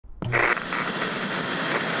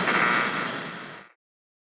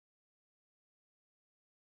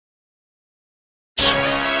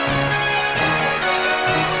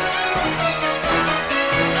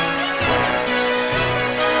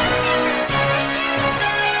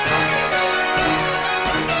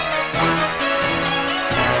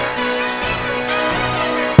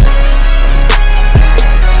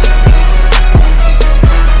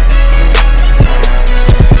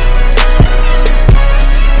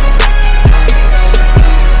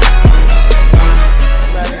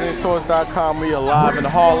Sports.com. We are live in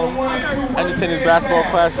Harlem. Entertainers Basketball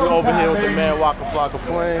Classic. We're over here with the man Waka Flocka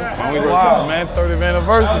playing. We live, man. 30th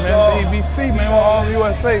anniversary, man. The EBC, man. We're all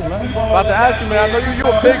USA, man. About to ask you, man. I know you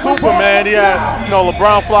a big hooper, man. He had,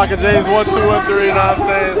 LeBron, Flocka, James 1, 2, and 3. You know what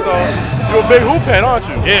I'm saying? So you're a big hoop fan, aren't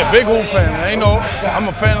you? Yeah, big hoop fan.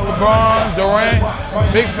 I'm a fan of LeBron, Durant.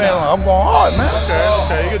 Big fan. I'm going hard, man.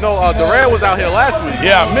 Okay. Durant was out here last week.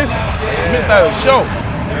 Yeah, I missed that show.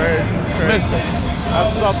 Missed it. That's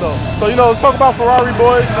what's up, though. So, let's talk about Ferrari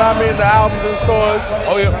Boys, you know what I mean? The albums in stores.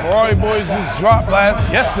 Oh, yeah, Ferrari Boys just dropped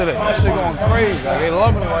yesterday. That shit going crazy. Like, they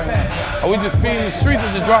loving it right now. And we just feeding the streets. I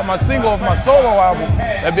just dropped my single off my solo album.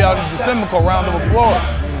 That'll be out in December called Round of Applause.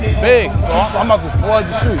 Big, so I'm about to flood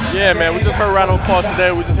the street. Yeah, man, we just heard Round of Applause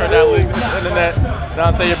today. We just heard that leak on the internet. You know what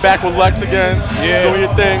I'm saying? You're back with Lex again, doing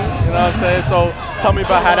your thing. You know what I'm saying? So tell me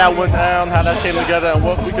about how that went down, how that came together, and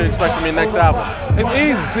what we can expect from your next album. It's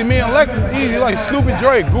easy. See, me and Lex is easy. Like Snoop and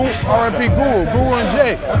Dre, R.I.P. Guru and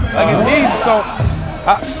Jay. Like it's easy. So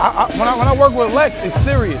when I work with Lex, it's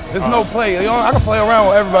serious. There's no play. I can play around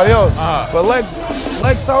with everybody else, but Lex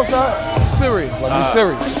Southside, serious. Like he's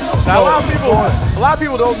serious. Now, a lot of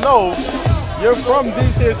people don't know you're from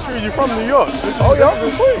these here streets. You're from New York. This is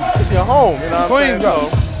Queens. It's your home. You know what I'm saying?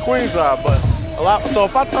 So, Queens are, but so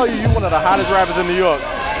if I tell you you're one of the hottest rappers in New York,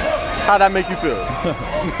 how'd that make you feel?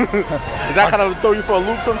 Does that kind of throw you for a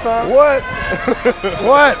loop sometimes? What?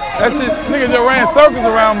 What? That shit, nigga just ran circles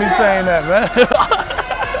around me saying that, man.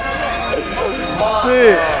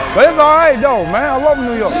 Shit. But it's all right, though, man. I love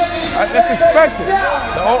New York. It's expected.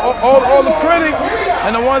 All the critics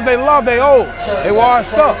and the ones they love, they old. They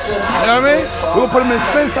washed up. You know what I mean? We'll put them in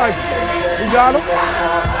spin cycles. We got them.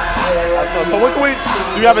 So what can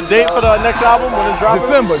do you have a date for the next album when it's dropping?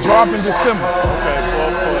 December, dropping December. Okay,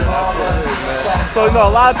 cool. That's what it is, man. So, a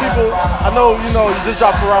lot of people, I know, you just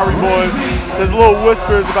dropped Ferrari Boys. There's little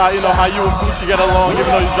whispers about, how you and Gucci get along, even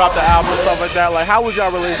though you dropped the album and stuff like that. Like, how was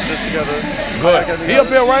y'all relationship together? Good. He up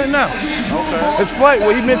here right now. Okay. His flight,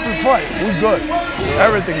 he missed his flight. We good.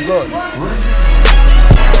 Everything good.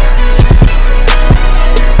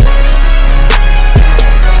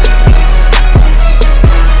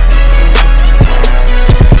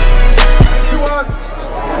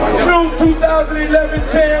 New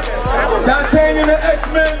 2011 champ, D'Artagnan and the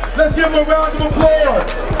X-Men. Let's give him a round of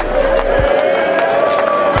applause.